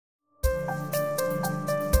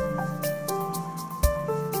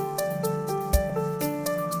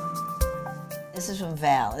This is from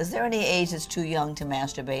Val. Is there any age that's too young to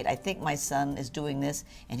masturbate? I think my son is doing this,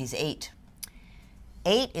 and he's 8.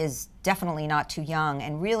 8 is definitely not too young,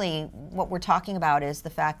 and really what we're talking about is the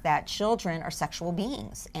fact that children are sexual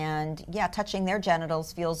beings, and yeah, touching their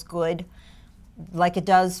genitals feels good like it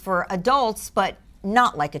does for adults, but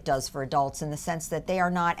not like it does for adults, in the sense that they are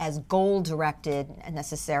not as goal-directed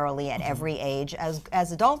necessarily at every age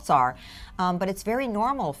as adults are. But it's very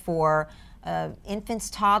normal for infants,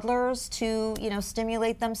 toddlers to,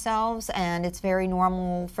 stimulate themselves, and it's very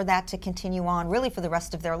normal for that to continue on really for the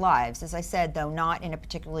rest of their lives. As I said, though, not in a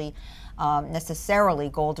particularly necessarily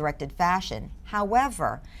goal-directed fashion.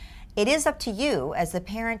 However, it is up to you as the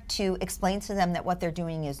parent to explain to them that what they're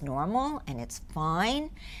doing is normal and it's fine,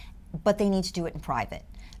 but they need to do it in private.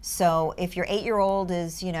 So if your 8-year-old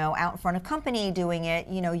is, out in front of company doing it,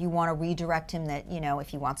 you want to redirect him that, if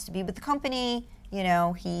he wants to be with the company,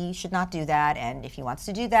 he should not do that. And if he wants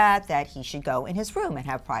to do that, that he should go in his room and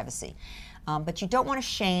have privacy. But you don't want to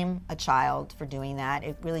shame a child for doing that.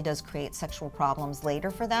 It really does create sexual problems later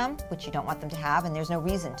for them, which you don't want them to have, and there's no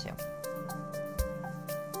reason to.